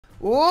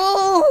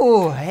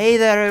Oh, hey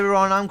there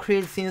everyone, I'm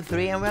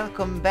Krill3 and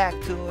welcome back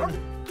to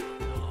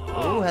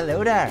Oh,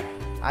 hello there.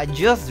 I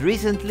just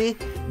recently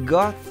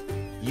got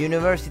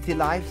University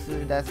Life,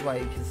 so that's why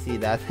you can see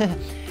that.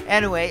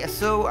 Anyway,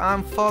 so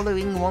I'm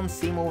following one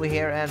sim over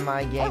here and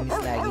my game is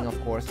lagging,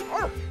 of course.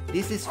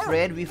 This is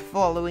Fred, we're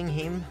following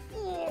him,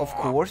 of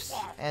course,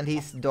 and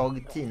his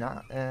dog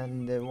Tina.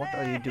 And what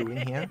are you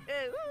doing here?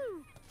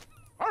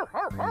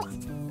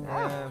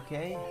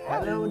 Okay,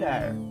 hello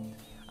there.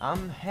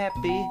 I'm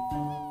happy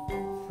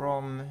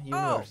from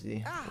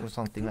university or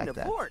something like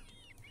that.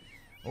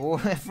 Oh,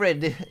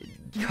 Fred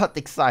got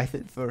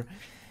excited for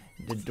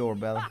the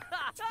doorbell.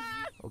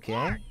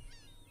 Okay.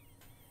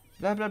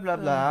 Blah blah blah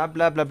blah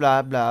blah blah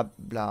blah blah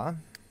blah.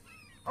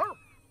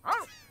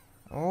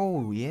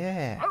 Oh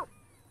yeah.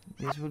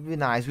 This would be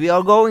nice. We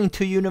are going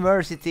to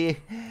university,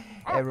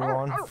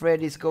 everyone.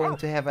 Fred is going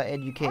to have an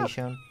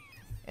education.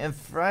 And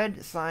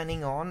Fred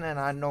signing on, and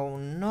I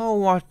don't know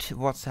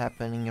what's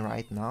happening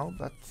right now,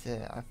 but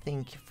I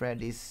think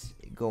Fred is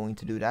going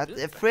to do that.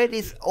 Fred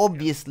is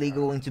obviously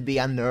going to be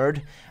a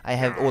nerd. I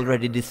have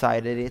already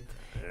decided it.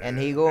 And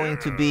he's going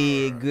to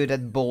be good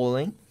at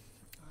bowling.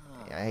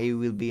 He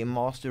will be a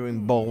master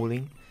in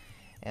bowling.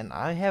 And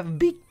I have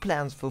big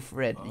plans for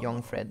Fred,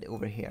 young Fred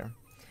over here.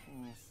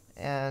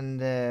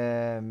 And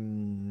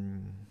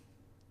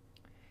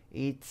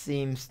it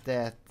seems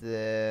that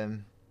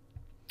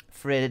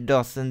Fred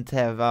doesn't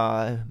have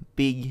a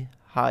big,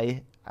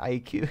 high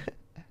IQ.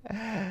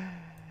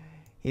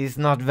 He's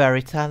not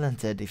very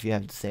talented, if you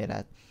have to say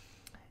that.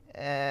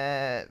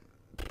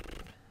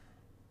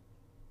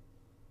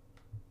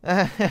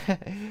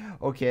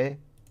 Okay,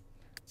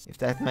 if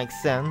that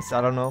makes sense, I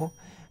don't know.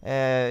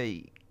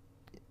 They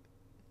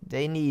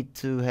need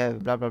to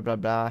have blah blah blah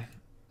blah,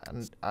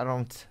 and I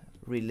don't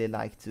really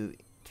like to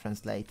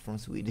translate from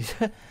Swedish.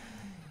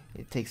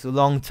 It takes a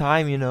long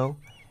time, you know.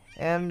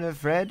 And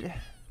Fred,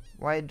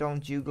 why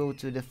don't you go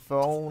to the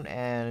phone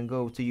and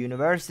go to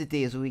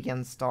university so we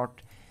can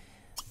start,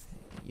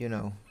 you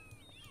know.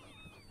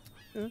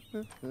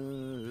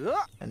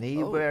 And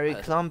he very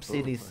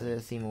clumsy, this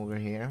sim over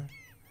here.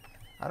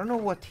 I don't know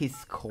what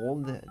he's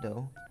called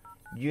though.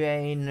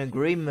 Jane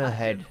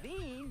Grimhead.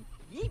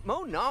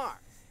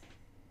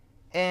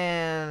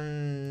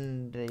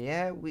 And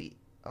yeah, we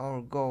are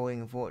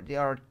going for the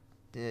art,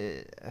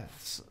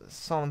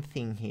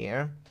 something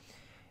here.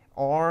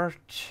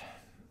 Art,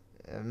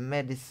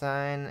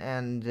 medicine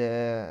and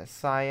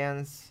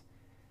science,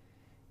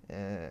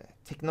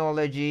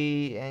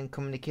 technology and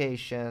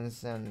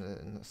communications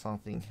and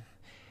something.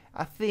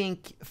 I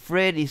think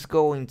Fred is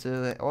going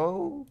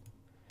to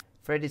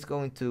Fred is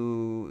going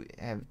to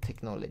have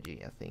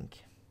technology. I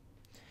think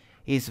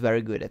he's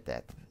very good at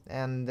that.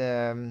 And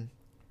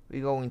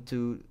we're going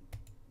to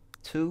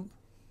 2.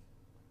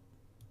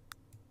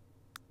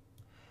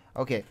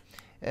 Okay,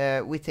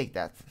 we take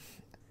that.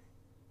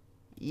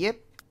 Yep.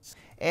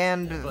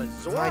 And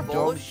my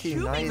dog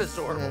Tina is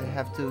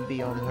have to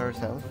be on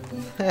herself.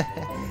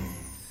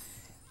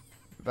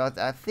 But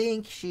I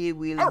think she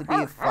will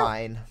be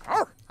fine.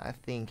 I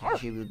think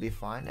she will be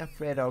fine. And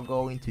Fred are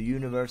going to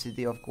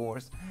university, of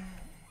course.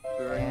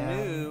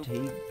 And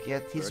he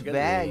get his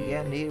bag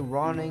and he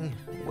running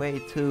way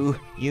to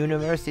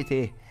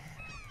university.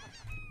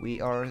 We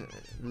are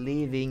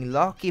leaving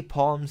Lucky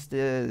Palms,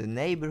 the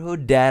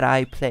neighborhood that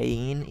I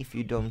play in, if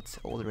you don't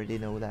already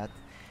know that.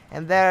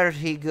 And there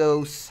he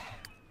goes.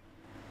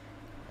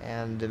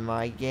 And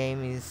my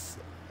game is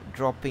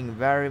dropping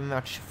very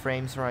much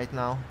frames right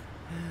now,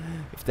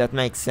 if that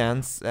makes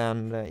sense.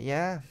 And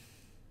yeah,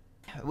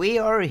 we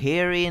are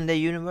here in the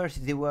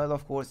university world.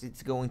 Of course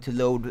it's going to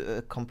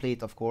load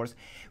complete, of course.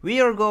 We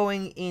are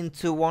going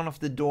into one of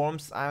the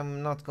dorms.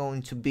 I'm not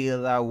going to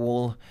build a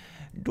whole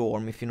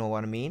dorm, if you know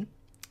what I mean.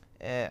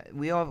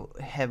 We all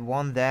have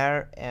one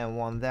there and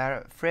one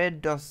there.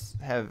 Fred does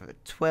have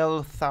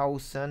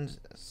 12,000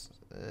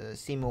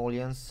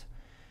 simoleons,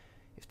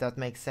 if that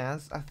makes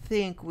sense. I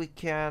think we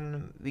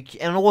can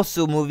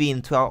also move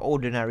into our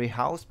ordinary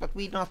house, but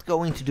we're not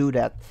going to do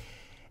that.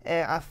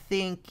 I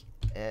think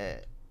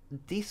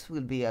this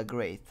will be a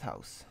great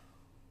house.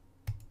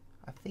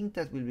 I think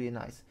that will be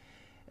nice.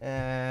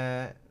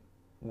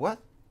 What?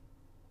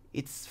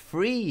 It's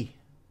free,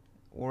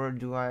 or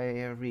do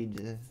I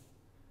read?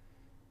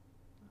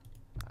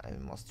 I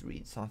must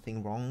read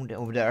something wrong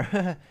over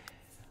there.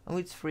 Oh,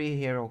 it's free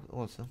here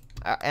also.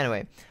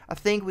 Anyway, I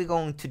think we're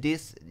going to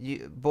this.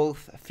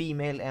 Both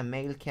female and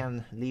male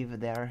can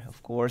live there,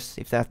 of course,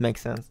 if that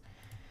makes sense.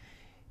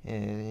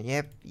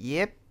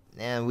 Yep.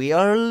 And we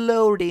are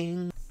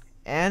loading.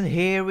 And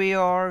here we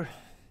are.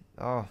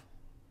 Oh.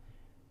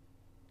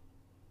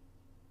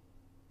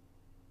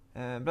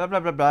 Blah blah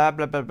blah blah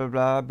blah blah blah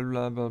blah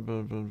blah blah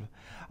blah blah.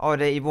 Oh,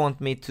 they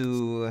want me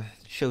to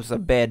choose a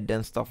bed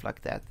and stuff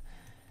like that.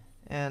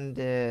 And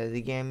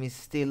the game is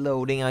still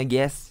loading, I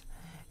guess.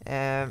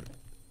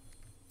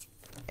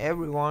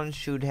 Everyone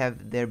should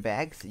have their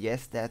bags.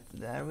 Yes, there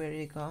where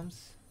it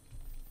comes.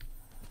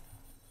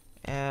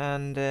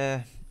 And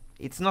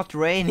it's not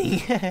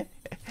raining.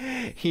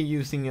 He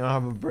using an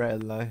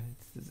umbrella.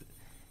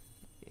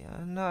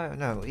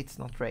 No, it's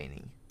not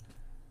raining.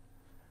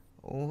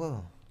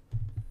 Oh,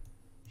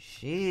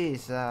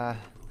 she's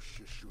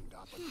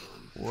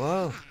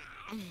whoa.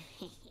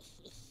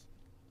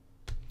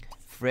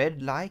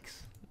 Fred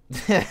likes.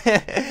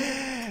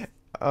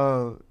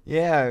 Oh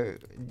yeah,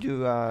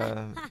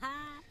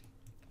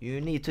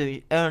 you need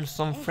to earn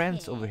some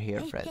friends over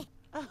here, Fred,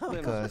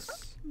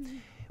 because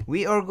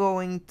we are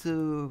going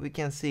to. We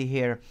can see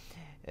here,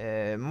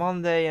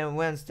 Monday and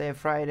Wednesday,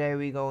 Friday.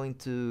 We're going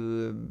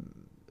to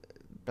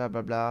blah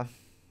blah blah.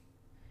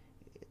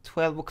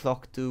 12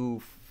 o'clock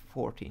to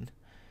 14.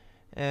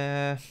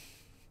 Yep.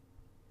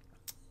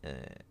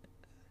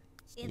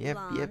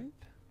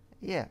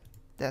 Yeah,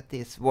 that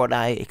is what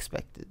I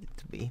expected it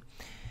to be.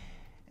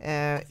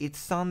 It's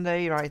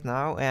Sunday right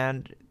now,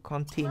 and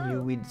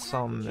continue with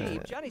some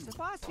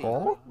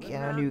talk,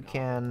 and you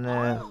can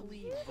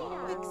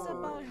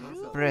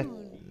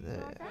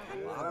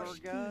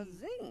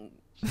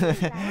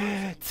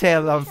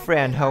tell a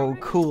friend how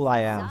cool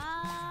I am.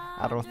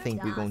 I don't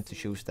think we're going to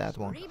choose that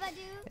one.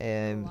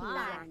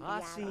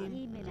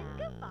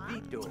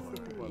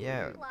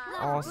 Yeah,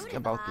 ask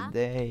about the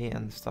day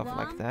and stuff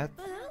like that.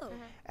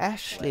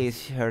 Ashley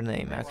is her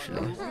name,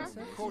 actually.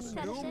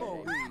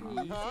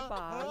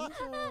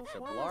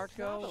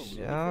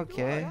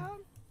 Okay.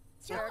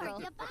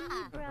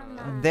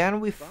 Then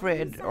we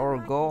Fred are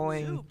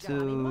going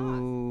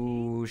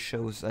to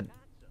show us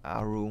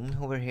a room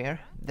over here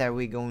that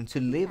we're going to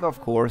live,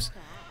 of course.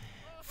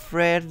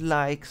 Fred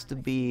likes to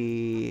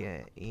be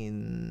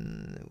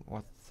in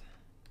what?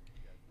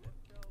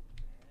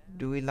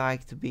 Do we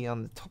like to be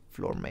on the top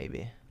floor,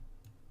 maybe?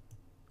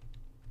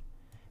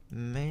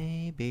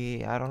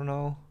 Maybe, I don't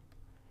know.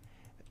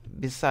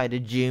 Beside the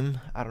gym,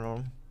 I don't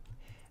know.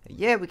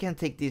 Yeah, we can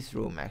take this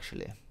room,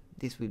 actually.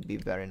 This will be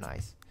very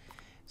nice.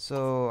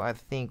 So I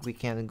think we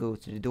can go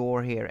to the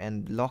door here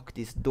and lock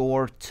this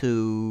door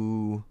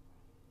to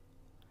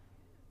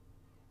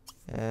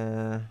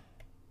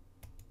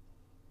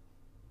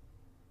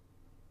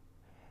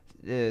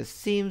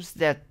seems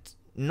that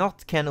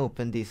not can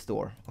open this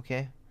door.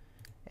 Okay,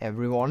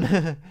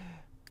 everyone.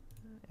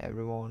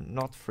 Everyone,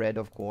 not Fred,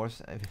 of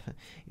course.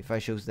 If I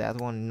choose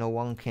that one, no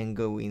one can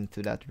go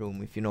into that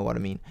room, if you know what I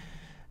mean.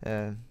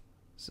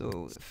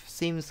 So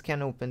Sims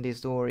can open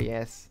this door.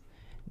 Yes,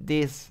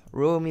 this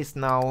room is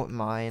now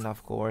mine,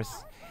 of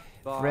course.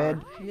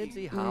 Fred,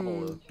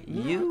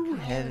 you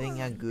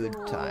having a good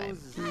time.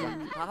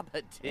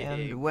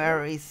 And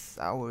where is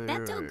our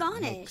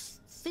next?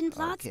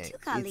 Okay,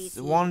 it's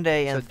 1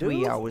 day and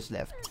 3 hours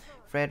left.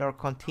 Fred or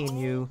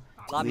continue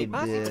with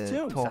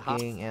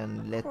talking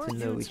and let to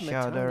know each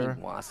other,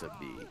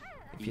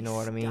 if you know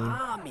what I mean.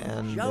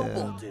 And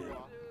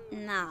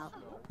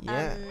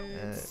yeah,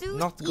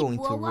 not going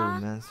to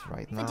romance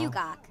right now.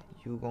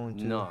 You're going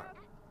to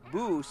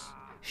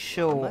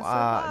show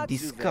a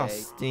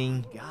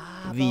disgusting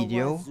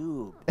video.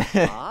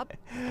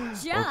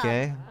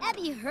 Okay,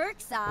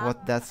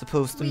 what that's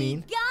supposed to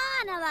mean.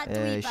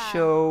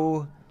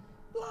 Show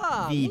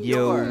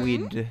video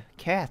with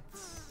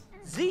cats.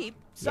 Yeah.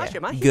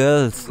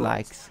 Girls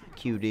likes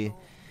cutie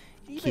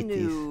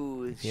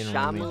kitties, you know what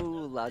I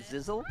mean.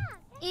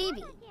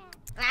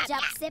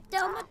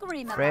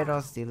 Fred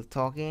are still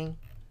talking.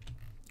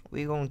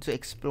 We're going to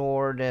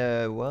explore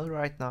the world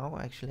right now,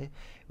 actually.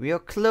 We are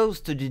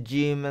close to the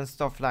gym and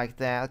stuff like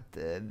that.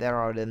 There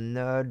are the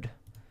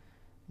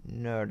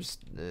nerds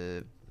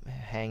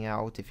hang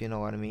out, if you know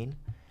what I mean.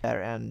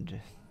 There and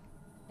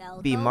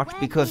be much,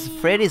 because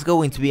Fred is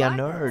going to be a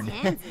nerd,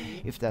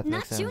 if that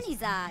makes sense.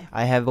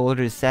 I have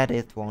already said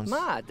it once,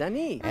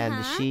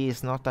 and she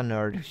is not a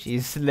nerd.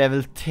 She's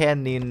level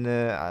 10 in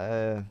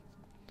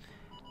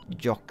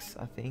jocks,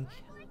 I think.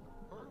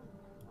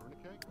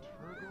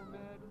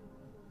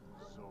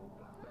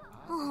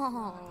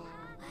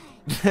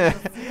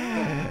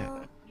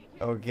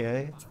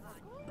 Okay.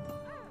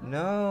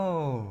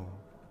 No.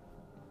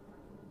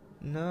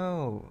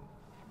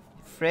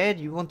 Fred,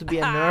 you want to be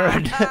a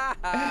nerd.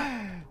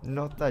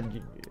 Not our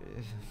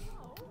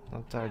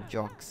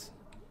jocks.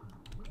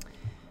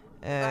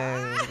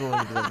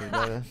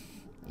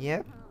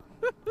 Yep.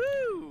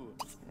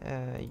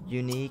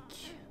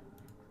 Unique.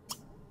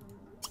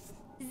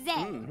 We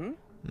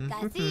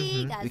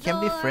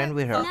can be friends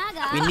with her.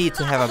 We need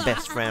to have a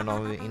best friend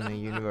in a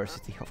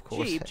university, of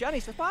course.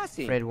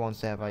 Fred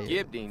wants to have a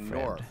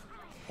friend.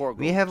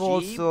 We have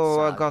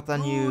also got a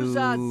new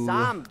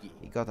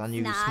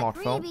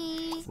smartphone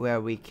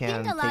where we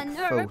can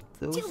take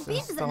photos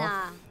and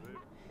stuff.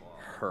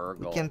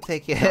 We can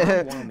take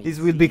this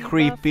will be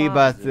creepy,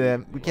 but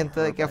we can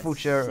take a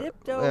picture.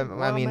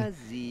 I mean,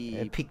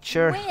 a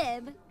picture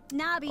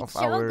of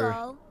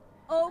our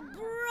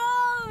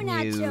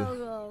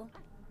new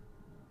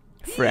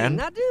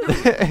friend.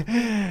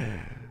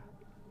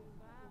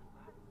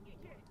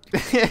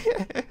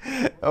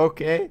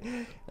 Okay.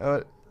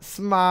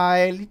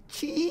 Smile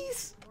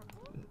cheese.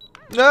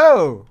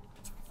 No.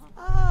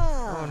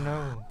 Oh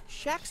no.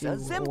 She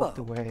walked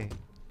away.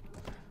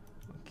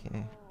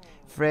 Okay.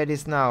 Fred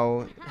is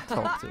now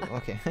talked to.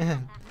 Okay.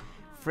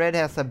 Fred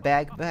has a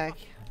backpack.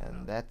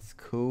 and that's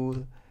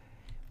cool.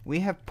 We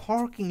have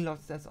parking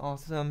lots. That's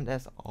awesome.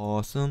 That's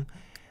awesome.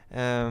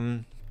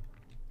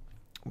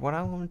 What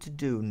I want to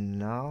do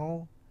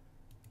now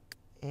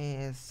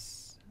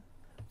is,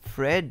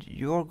 Fred,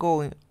 you're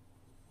going.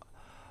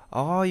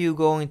 Are you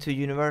going to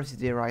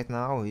university right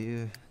now?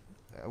 You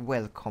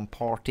welcome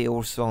party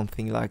or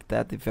something like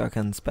that, if I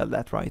can spell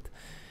that right.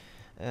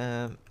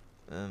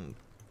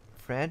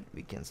 Fred,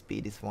 we can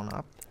speed this one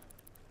up.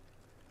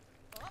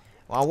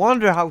 I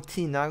wonder how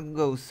Tina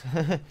goes.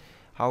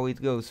 How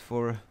it goes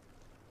for.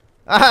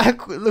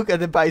 Look at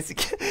the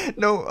bicycle.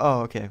 No.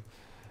 Oh, okay.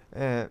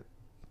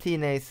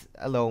 Tina is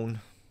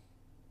alone,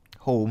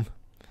 home.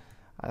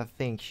 I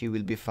think she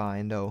will be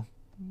fine though,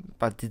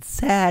 but it's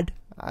sad.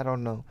 I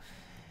don't know.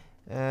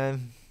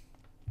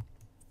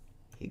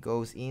 He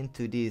goes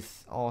into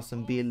this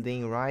awesome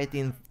building, right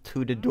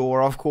into the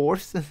door, of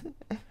course.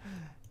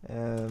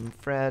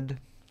 Fred.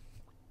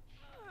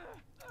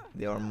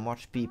 There are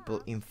much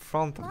people in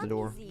front of the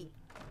door.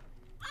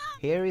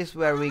 Here is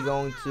where we're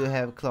going to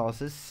have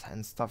classes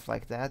and stuff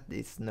like that.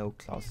 There's no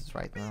classes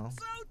right now,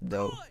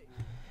 though.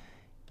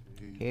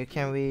 Here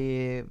can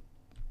we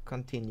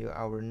continue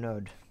our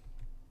nerd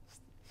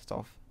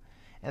stuff.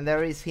 And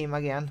there is him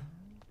again,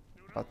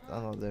 but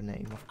another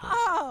name, of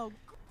course.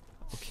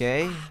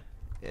 Okay.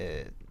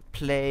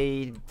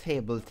 Play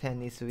table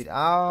tennis with.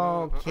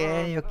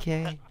 Okay,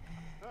 okay.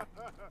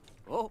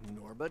 Oh,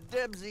 Norma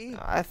Debsy.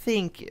 I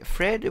think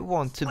Fred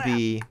want to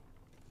be.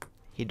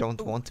 He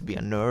don't want to be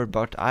a nerd,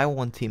 but I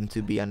want him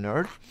to be a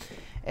nerd,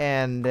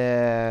 and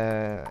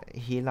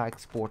he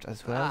likes sport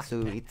as well.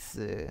 So it's.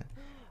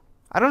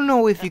 I don't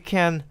know if you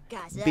can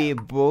be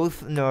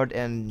both nerd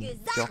and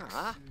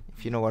jocks,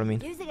 if you know what I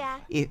mean.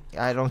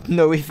 I don't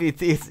know if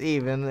it is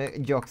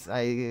even jocks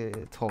I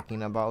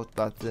talking about,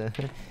 but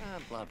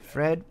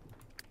Fred,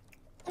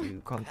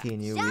 you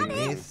continue with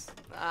this.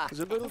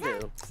 So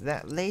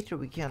that later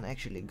we can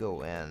actually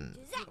go and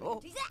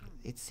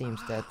it seems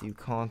that you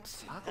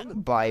can't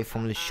buy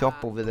from the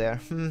shop over there.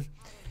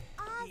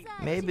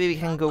 Maybe we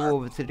can go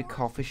over to the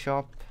coffee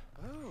shop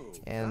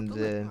and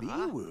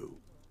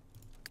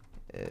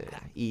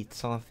eat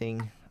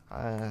something,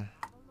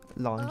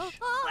 lunch.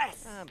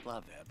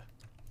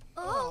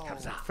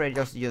 Fred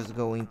just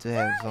going to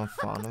have some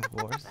fun, of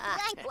course.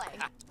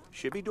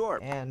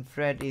 And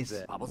Fred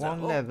is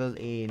one level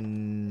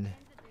in.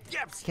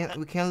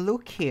 We can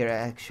look here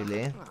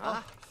actually.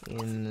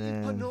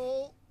 In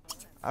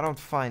I don't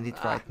find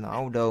it right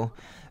now though,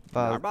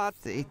 but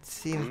it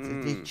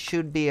seems it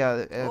should be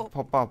a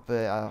pop up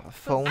a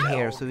phone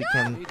here so we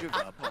can.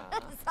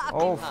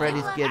 Oh, Fred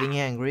is getting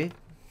angry.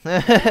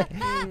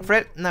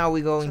 Fred, now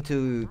we're going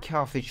to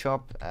coffee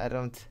shop. I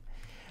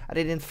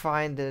didn't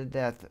find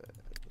that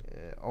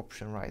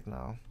option right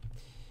now.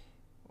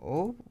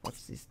 Oh,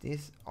 what's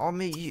this? Oh,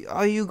 you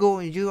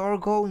are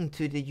going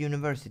to the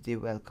university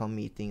welcome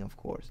meeting, of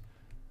course.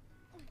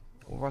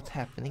 What's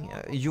happening?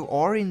 You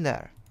are in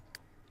there.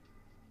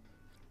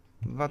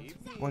 But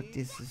what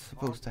is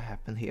supposed to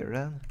happen here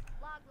then?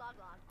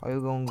 Are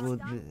you going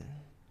good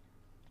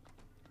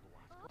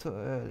to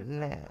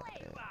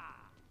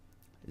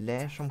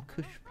lär som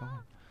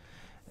kursplan?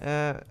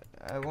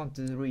 I want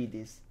to read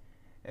this.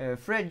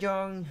 Fred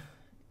Young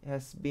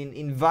has been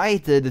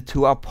invited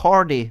to a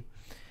party.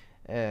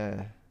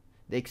 The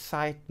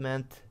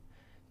excitement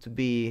to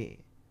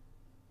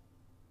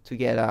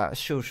get a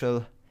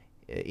social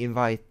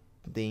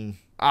inviting.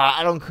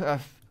 I don't. Oh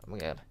my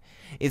god,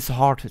 it's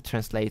hard to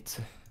translate.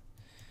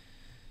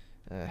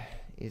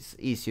 It's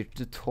easier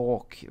to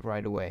talk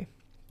right away.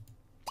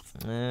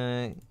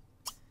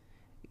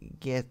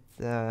 Get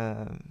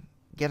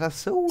a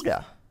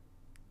soda,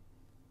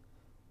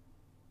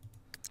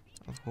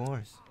 of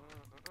course.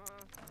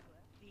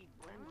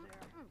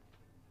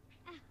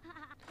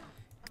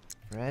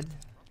 Fred,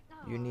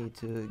 you need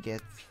to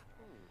get.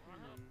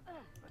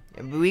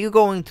 We're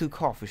going to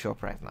coffee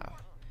shop right now.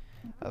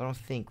 I don't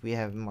think we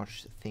have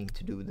much thing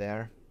to do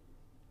there.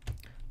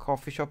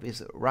 Coffee shop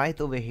is right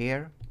over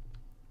here,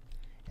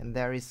 and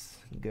there is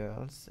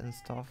girls and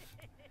stuff.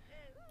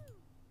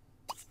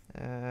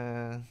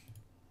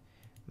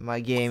 My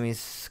game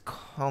is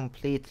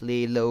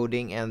completely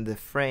loading, and the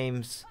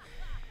frames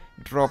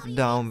drop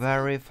down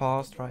very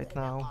fast right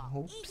now.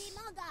 Oops.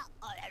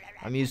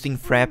 I'm using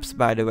Fraps,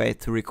 by the way,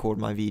 to record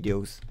my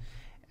videos.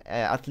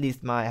 At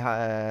least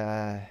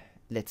my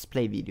Let's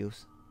Play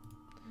videos.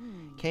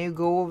 Can you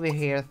go over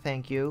here?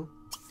 Thank you.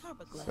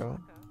 So,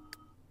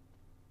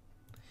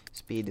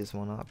 speed this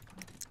one up.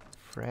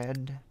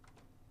 Fred.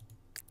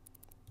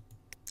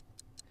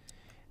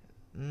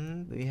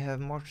 We have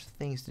much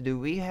things to do.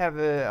 We have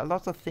a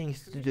lot of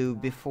things to do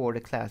before the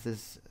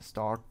classes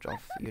start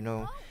off, you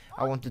know.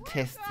 I want to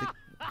test the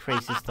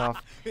crazy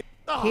stuff.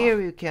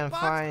 Here you can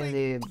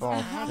finally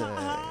both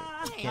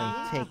you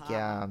can take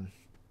a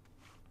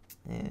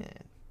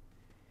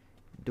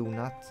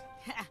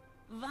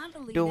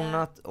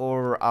donut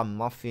or a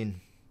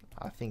muffin.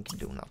 I think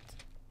donut.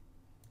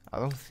 I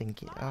don't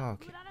think it. Oh,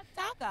 okay.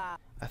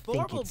 I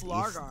think it's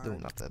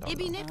donut at all.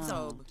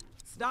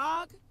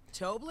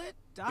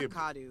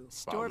 Dakadu.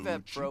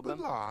 Storvet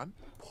problem.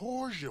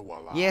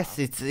 Yes,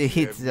 it's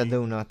a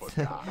donut.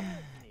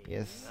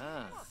 Yes.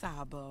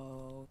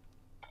 Sabo.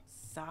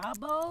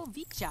 Sabo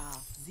Vicha.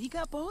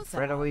 Ziga Boza.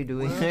 Fred, what are you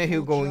doing?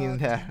 You're going in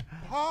there.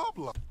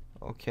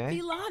 Okay.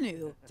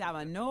 Filanu.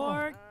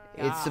 Damanor.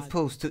 It's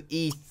supposed to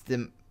eat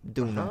the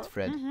donut,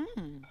 Fred.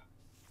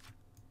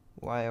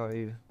 Why are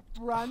you?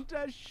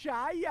 Branta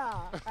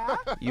Shaya.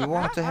 You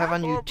want to have a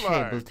new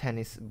table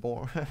tennis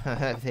board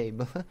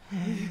table?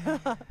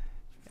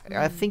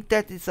 I think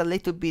that is a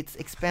little bit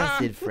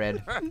expensive,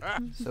 Fred.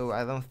 So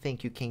I don't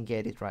think you can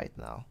get it right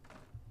now.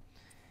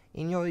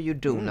 Enjoy your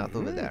donut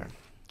over there.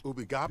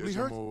 We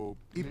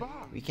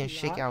can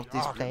check out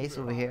this place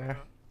over here.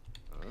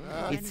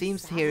 It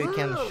seems here you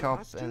can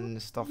shop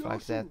and stuff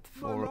like that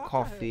for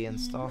coffee and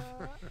stuff.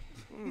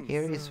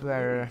 Here is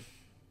where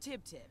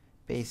Tip tip.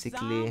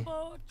 basically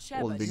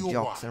all the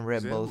jocks and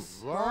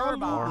rebels are.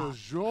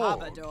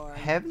 Habador.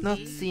 Have not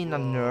seen a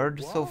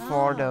nerd so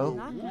far though.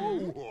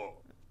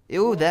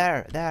 Oh,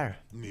 there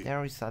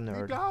is a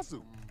nerd.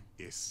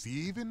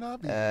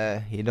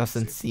 He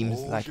doesn't seem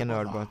like a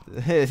nerd, but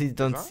he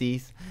don't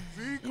see.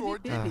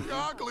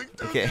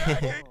 Okay.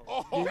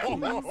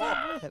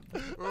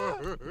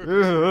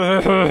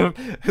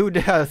 Who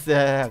does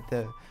that?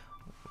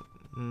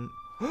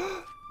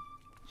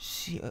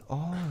 She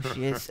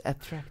is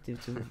attractive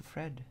to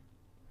Fred.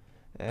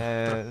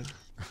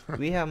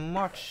 We have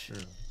much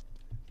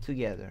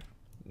together.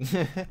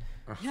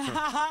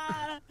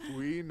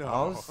 We know.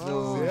 Also,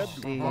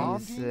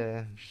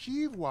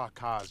 she's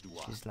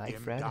like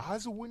Fred.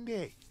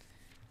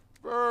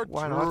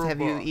 Why not? Have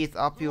you eat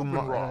up your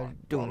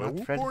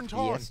donut, Fred?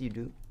 Yes, you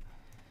do.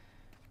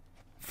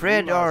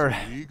 Fred are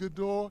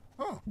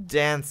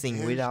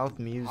dancing without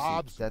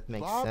music. That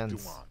makes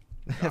sense.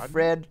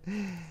 Fred,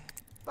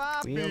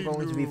 we are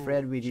going to be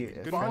friend with you.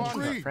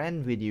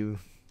 Friend with you.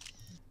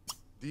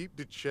 Deep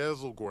the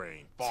chisel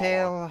grain.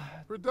 Tell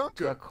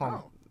to a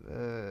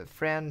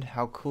friend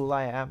how cool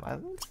I am. I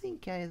don't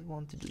think I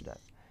want to do that.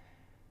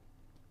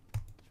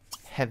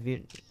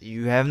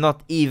 You have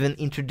not even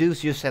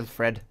introduced yourself,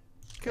 Fred.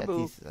 That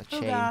is a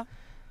shame.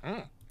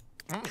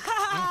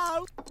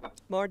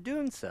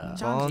 Mardunsa.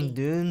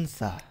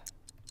 Mardunsa.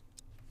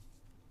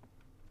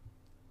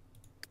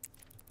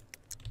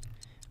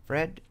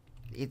 Fred,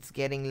 it's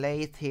getting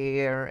late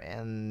here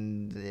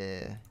and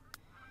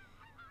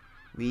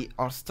we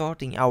are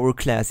starting our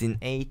class in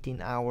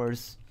 18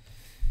 hours.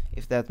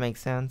 If that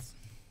makes sense.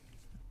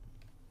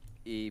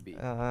 Ebi.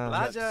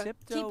 Tipa.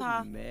 Sipto.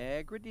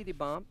 Megradidi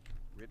bump.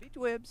 Ribby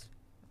twibs.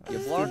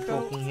 I'm still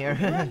talking here.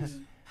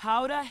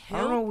 How the I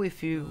hell? don't know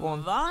if you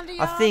want. Vandia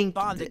I think.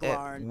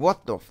 Bondiglarn.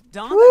 What the?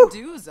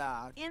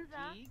 Dongaduza.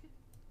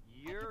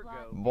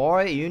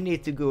 Boy, you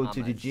need to go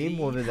to the gym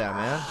over there,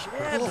 man.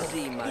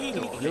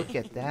 Look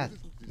at that.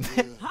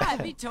 Hi,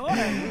 Vitor.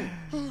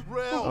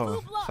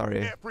 Oh,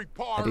 sorry.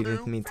 I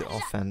didn't mean to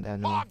offend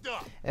anyone.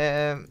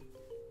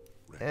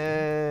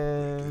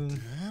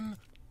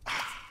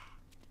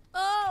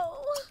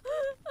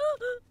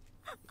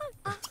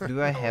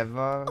 Do I have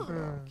a...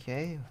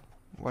 Okay.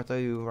 What are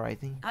you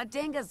writing? A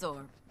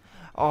Dengazor.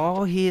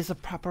 Oh, he is a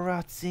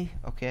paparazzi.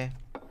 Okay.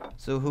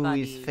 So who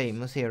is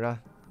famous here?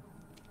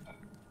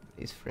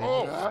 Is Fred.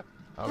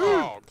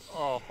 Okay.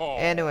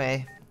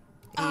 Anyway.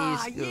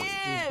 He's good.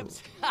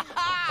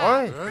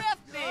 Oi!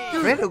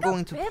 Fred is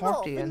going to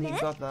party and he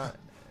got a...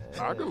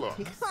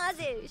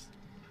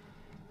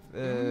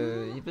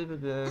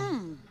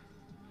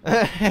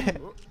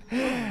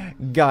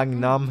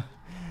 Gangnam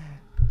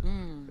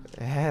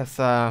has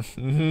a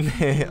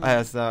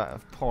has a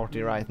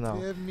party right now.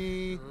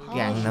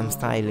 Gangnam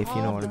Style, if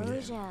you know what I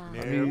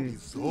mean.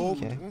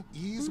 Okay.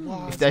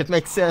 If that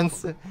makes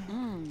sense.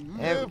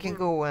 We can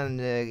go and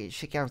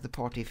check out the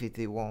party if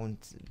it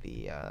won't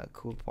be a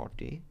cool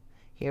party.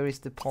 Here is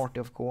the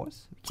party, of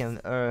course. We can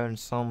earn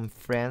some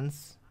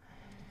friends.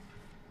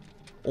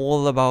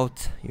 All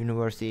about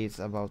university is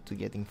about to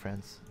getting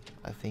friends,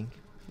 I think.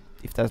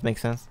 If that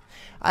makes sense.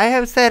 I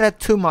have said that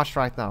too much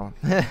right now.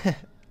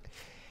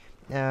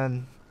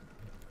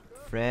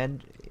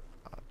 Fred,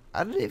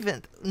 I didn't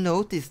even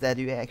notice that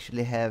you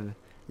actually have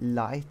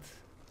lights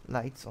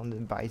on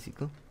the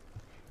bicycle.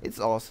 It's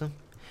awesome.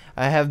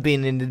 I have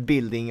been in the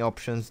building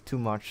options too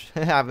much.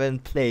 I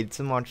haven't played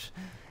so much,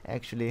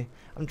 actually.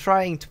 I'm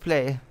trying to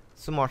play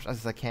so much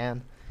as I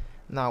can.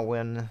 Now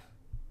when...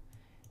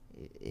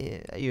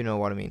 you know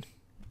what I mean.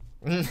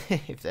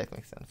 If that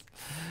makes sense.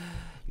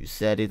 You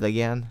said it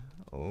again.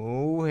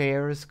 Oh,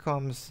 here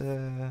comes...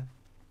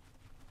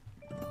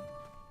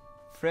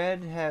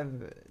 Fred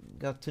have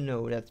got to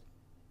know that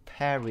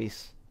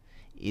Paris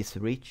is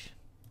rich.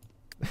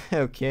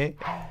 Okay.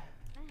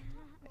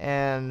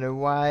 And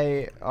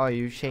why are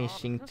you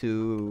changing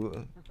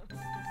to...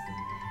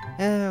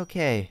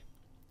 okay.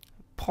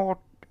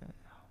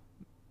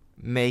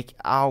 Make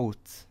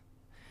out.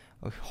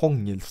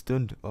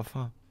 Hångelstund, vad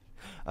fan.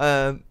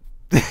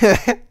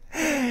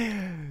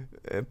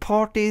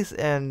 Parties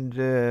and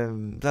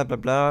blah blah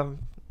blah.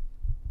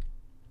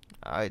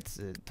 It's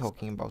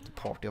talking about the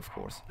party, of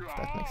course, if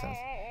that makes sense.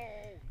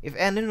 If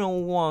any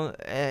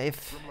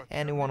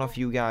one of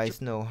you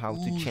guys know how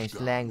to change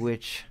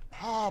language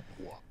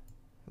Papua.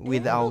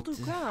 without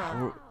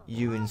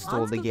you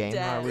install the game,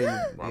 I will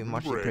be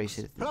much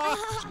appreciated.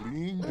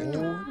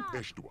 Linda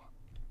Estua.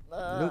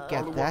 Look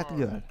at that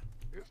girl.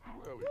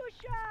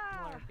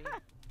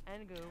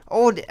 And go.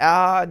 Oh,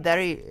 there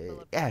is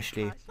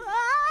Ashley.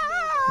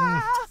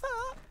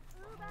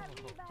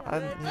 I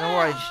know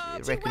I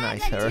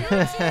recognize her.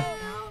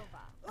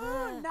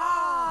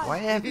 Why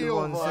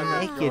everyone so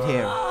naked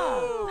here?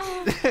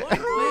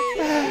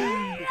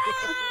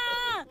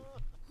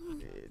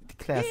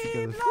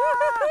 Classical.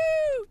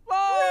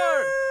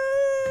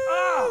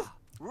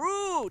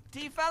 Roo!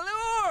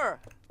 Tifalur!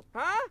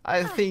 Huh?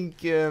 I think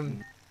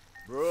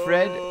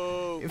Fred,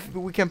 if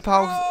we can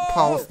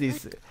pause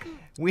this.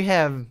 We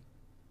have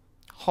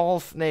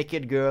half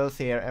naked girls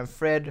here, and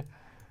Fred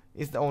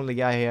is the only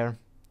guy here.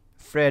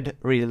 Fred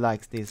really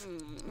likes this.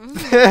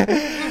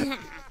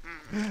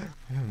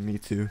 Me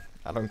too.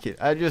 I don't kid.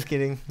 I'm just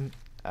kidding.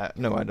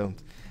 No, I don't.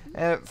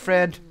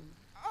 Fred.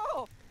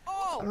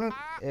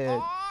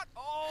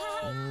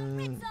 I'm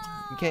not,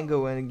 you can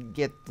go and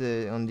get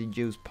on the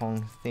juice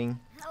pong thing.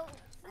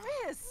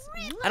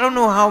 I don't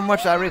know how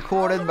much I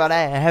recorded, but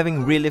I'm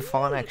having really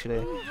fun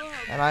actually,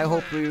 and I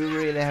hope you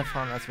really have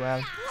fun as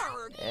well.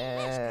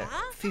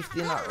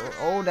 15.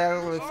 Oh, there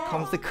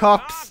comes the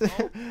cops.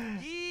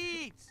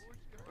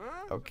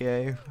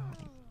 Okay.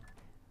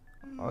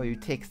 Are you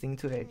texting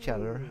to each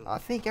other? I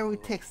think I will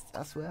text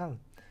as well.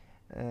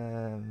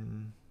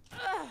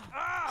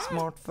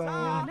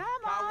 Smartphone.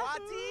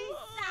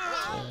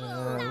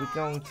 We're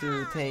going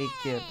to take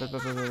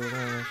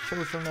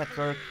social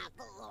network,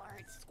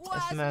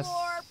 SMS,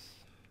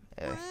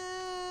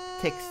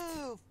 text.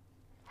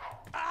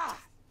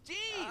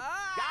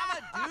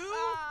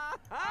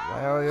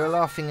 Why are you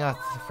laughing at,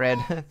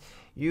 Fred?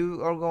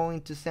 You are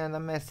going to send a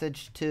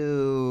message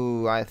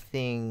to, I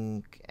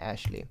think,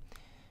 Ashley,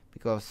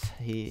 because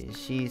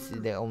she's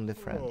the only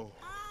friend.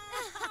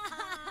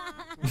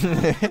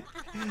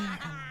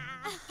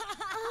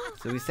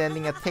 So we're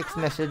sending a text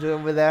message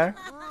over there.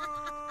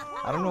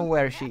 I don't know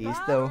where she is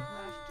though.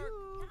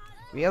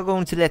 We are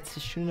going to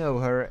let you know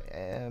her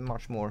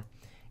much more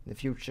in the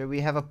future. We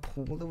have a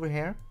pool over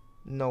here.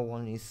 No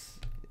one is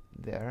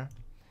there.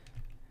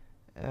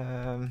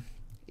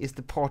 Is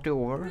the party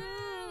over?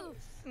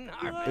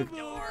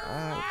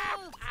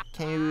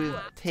 Can you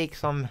take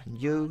some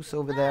juice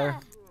over there?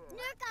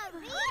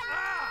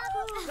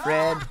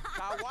 Fred.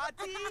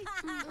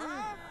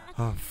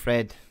 Oh,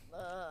 Fred.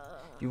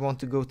 You want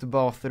to go to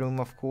bathroom,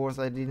 of course.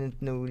 I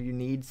didn't know your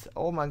needs.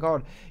 Oh my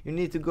god, you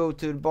need to go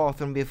to the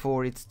bathroom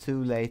before it's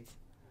too late.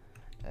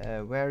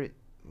 Where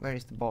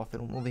is the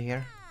bathroom? Over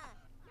here.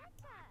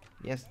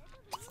 Yes,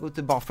 go to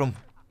the bathroom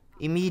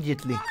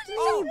immediately.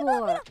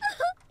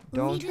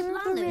 Don't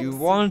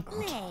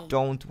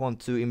want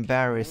to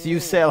embarrass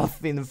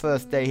yourself in the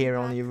first day here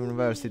on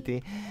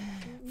university,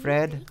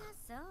 Fred.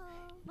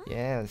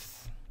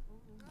 Yes,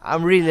 I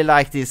really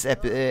like this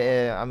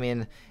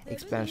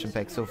expansion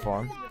pack so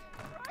far.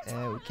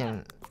 We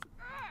can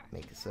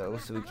make it so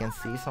we can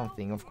see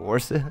something, of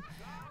course.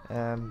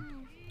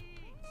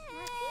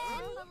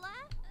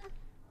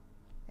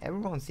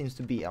 Everyone seems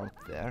to be out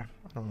there.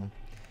 I don't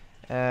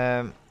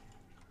know.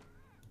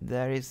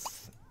 There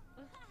is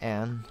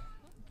Anne.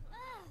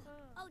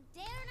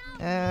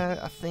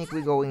 I think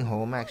we're going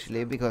home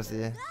actually, because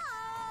there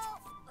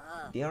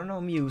are no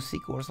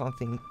music or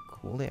something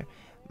cool here.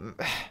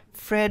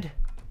 Fred,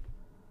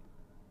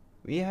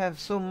 we have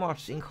so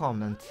much in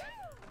common.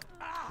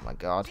 Oh my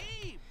god.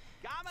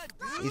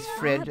 Is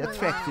Fred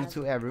attracted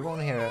to everyone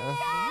here?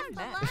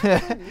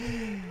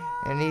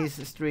 And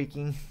he's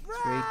streaking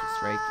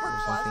straight or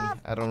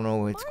something. I don't know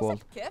what it's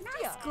called.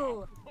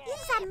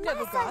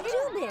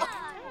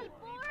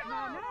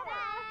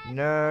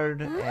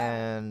 Nerd,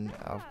 and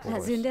of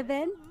course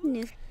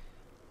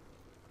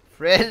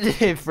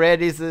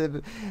Fred is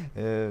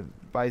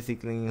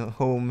bicycling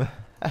home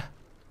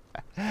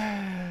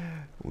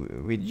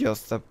with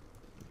just a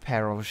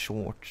pair of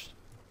shorts.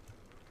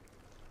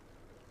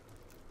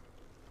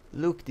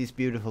 Look, this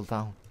beautiful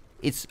town.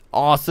 It's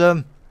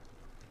awesome.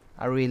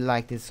 I really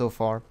like it so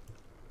far.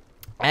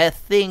 I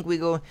think we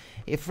go.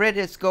 If Fred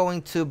is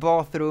going to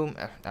bathroom,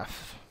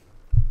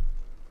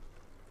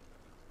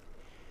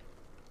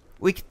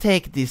 we can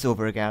take this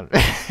over again.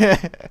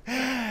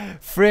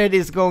 Fred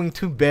is going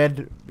to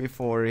bed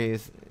before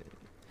his.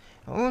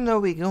 Oh no,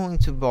 we're going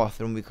to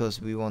bathroom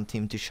because we want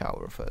him to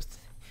shower first.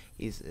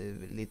 He's a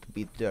little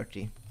bit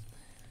dirty.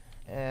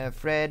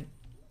 Fred,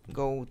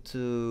 go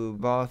to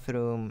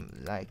bathroom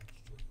like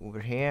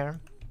over here.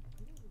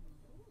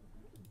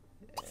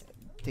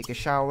 Take a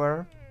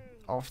shower.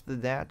 After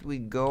that, we're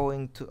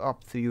going to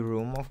up to your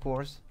room, of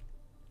course.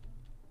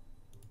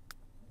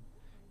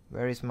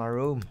 Where is my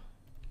room?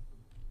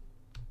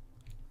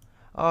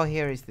 Oh,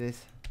 here is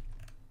this.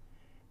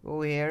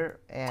 Go here,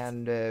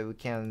 and we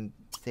can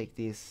take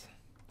this,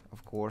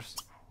 of course.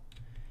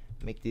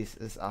 Make this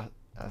as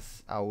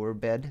our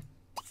bed,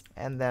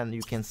 and then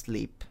you can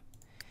sleep.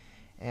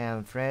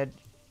 And Fred,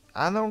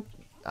 I don't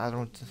I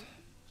don't...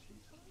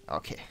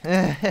 Okay.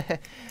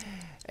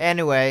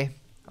 Anyway,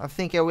 I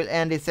think I will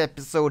end this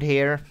episode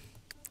here.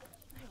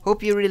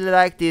 Hope you really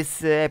like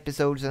these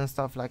episodes and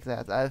stuff like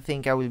that. I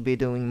think I will be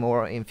doing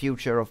more in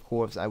future, of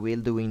course. I will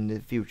do in the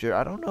future.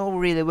 I don't know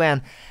really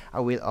when I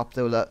will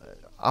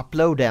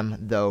upload them,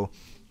 though.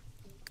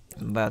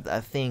 But I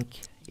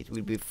think it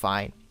will be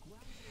fine.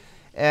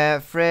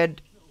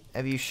 Fred,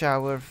 have you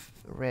showered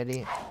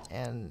ready?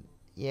 And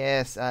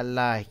yes, I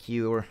like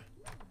your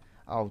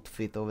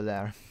outfit over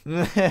there.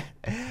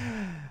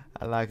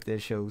 I like the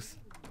shoes.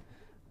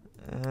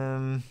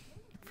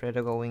 Fred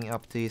are going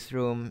up to his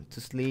room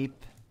to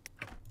sleep.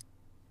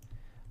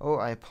 Oh,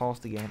 I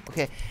paused the game.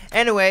 Okay,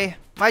 anyway,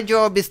 my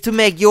job is to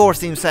make your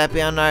Sims happy,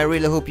 and I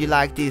really hope you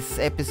like this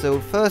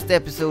episode. First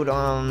episode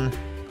on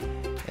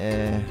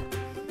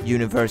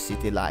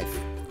university life.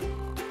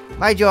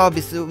 My job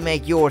is to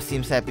make your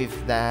Sims happy,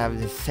 if I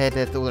have said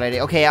it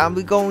already. Okay, I'm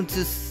going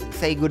to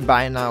say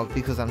goodbye now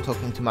because I'm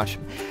talking too much.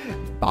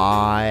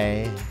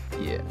 Bye.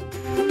 Yeah.